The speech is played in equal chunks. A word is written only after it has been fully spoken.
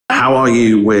How are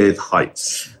you with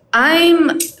heights?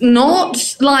 I'm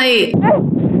not like...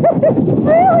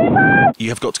 You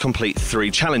have got to complete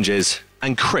 3 challenges,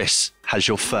 and Chris has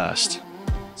your first.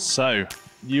 So,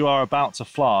 you are about to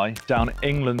fly down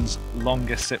England's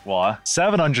longest zip wire,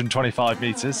 725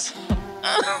 metres.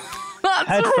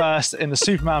 Head first in the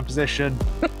Superman position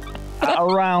at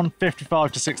around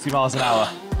 55 to 60 miles an hour.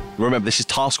 Remember, this is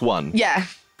task 1. Yeah.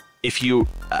 If you,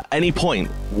 at any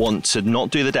point, want to not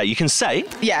do the day, you can say.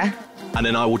 Yeah. And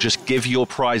then I will just give your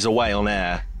prize away on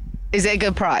air. Is it a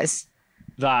good prize?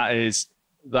 That is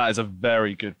a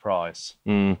very good prize.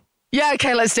 Mm. Yeah,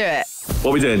 okay, let's do it.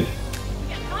 What are we doing?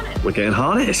 We're getting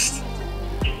harnessed.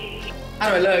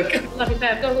 How do I look? Lovely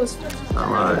babe, goggles.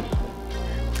 All right.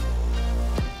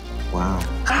 Wow.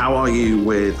 How are you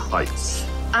with heights?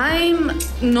 I'm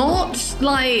not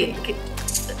like...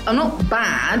 I'm not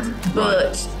bad,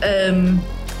 but...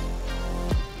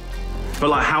 But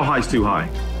like, how high is too high?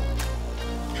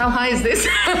 How high is this?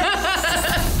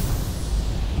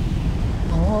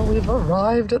 Oh, we've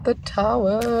arrived at the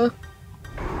tower.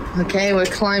 Okay, we're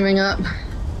climbing up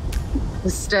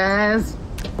the stairs.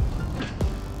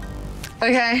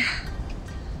 Okay,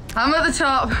 I'm at the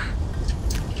top.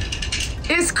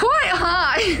 It's quite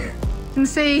high. You can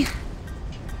see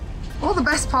all the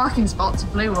best parking spots of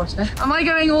Bluewater. Am I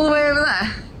going all the way over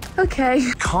there?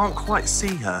 Okay. Can't quite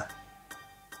see her.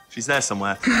 She's there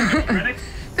somewhere. Ready?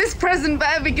 This present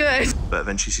better be good. But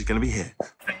eventually she's going to be here.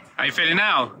 How you feeling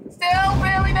now? Still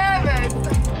really nervous.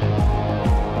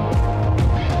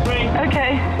 3,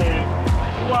 Okay. 2,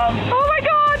 1. Oh my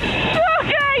God!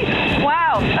 Okay!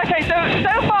 Wow. Okay, so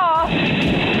far.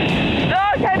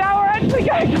 Okay, now we're actually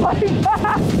going quite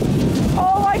fast.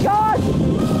 Oh my God!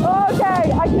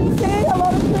 Okay, I can see a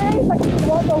lot of trees. I can see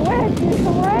what the wind is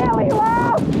really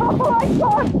loud. Oh my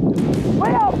God! We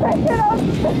are picking up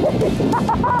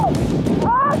speed now.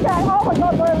 Okay, oh my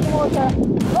God, we're in the water.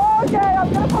 Okay,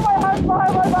 I'm gonna put my hands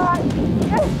behind my back.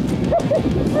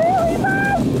 It's really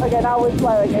bad. Okay, now we're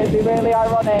slowing. It'd be really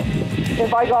ironic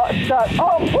if I got stuck.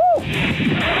 Oh, woo!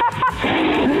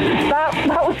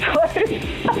 that was close.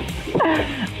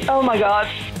 Oh my God.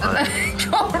 It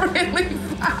got really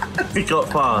fast. It got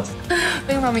fast. I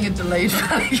think I'm having a delayed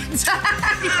panic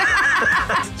attack.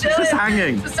 Just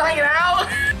hanging. Just hanging out.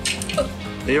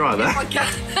 Are you right there?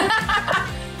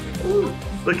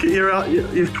 Look at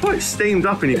you're quite steamed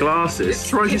up in your glasses.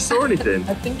 Surprised you saw anything.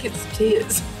 I think it's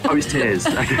tears. Oh, it's tears.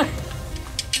 Okay.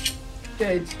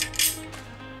 Good.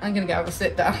 I'm gonna go have a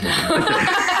sit down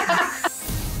now.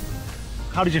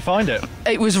 How did you find it?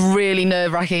 It was really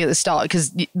nerve-wracking at the start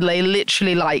because they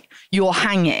literally, like, you're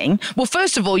hanging. Well,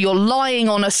 first of all, you're lying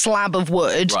on a slab of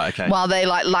wood while they,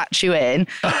 like, latch you in.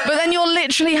 But then you're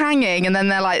literally hanging and then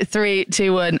they're like 3,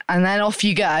 2, 1, and then off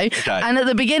you go. Okay. And at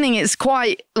the beginning, it's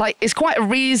quite a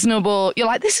reasonable, you're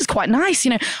like, this is quite nice,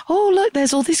 you know. Oh, look,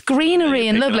 there's all this greenery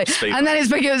and lovely. And then it's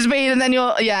picking up speed and then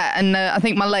you're, and I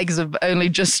think my legs have only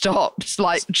just stopped,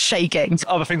 like, shaking.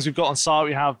 Other things we've got on site,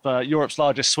 we have Europe's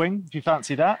largest swing, if you fancy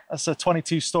that. That's a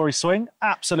 22-storey swing,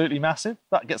 absolutely massive.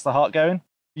 That gets the heart going.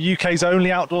 UK's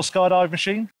only outdoor skydive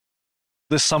machine.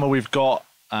 This summer we've got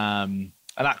an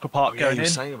aqua park going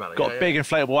in. Got a big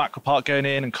inflatable aqua park going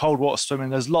in and cold water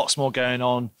swimming. There's lots more going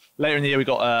on. Later in the year we've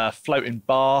got a floating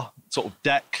bar, sort of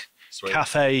deck,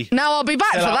 cafe. Now I'll be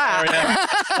back for that.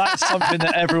 That's something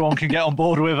that everyone can get on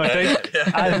board with, I think.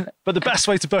 But the best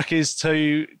way to book is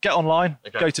to get online,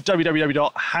 go to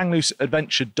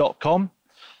www.hanglooseadventure.com.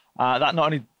 That not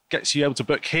only gets you able to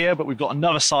book here, but we've got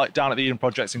another site down at the Eden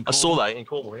Projects in Cornwall. I saw that in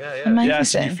Cornwall, yeah. Amazing. Yeah,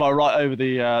 so you fly right over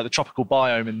the tropical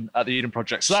biome at the Eden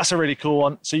Project. So that's a really cool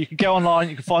one. So you can go online,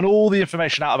 you can find all the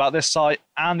information out about this site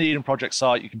and the Eden Project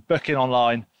site. You can book in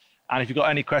online. And if you've got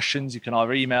any questions, you can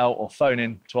either email or phone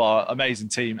in to our amazing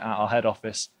team at our head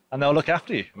office, and they'll look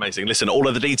after you. Amazing. Listen, all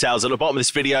of the details at the bottom of this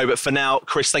video. But for now,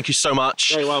 Chris, thank you so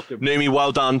much. You're welcome. Numi,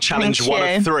 well done. Challenge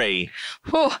 1 of 3.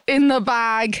 Oh, in the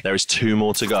bag. There is 2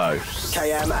 more to go.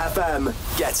 KMFM,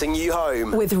 getting you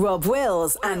home. With Rob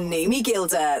Wills and Numi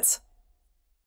Gildert.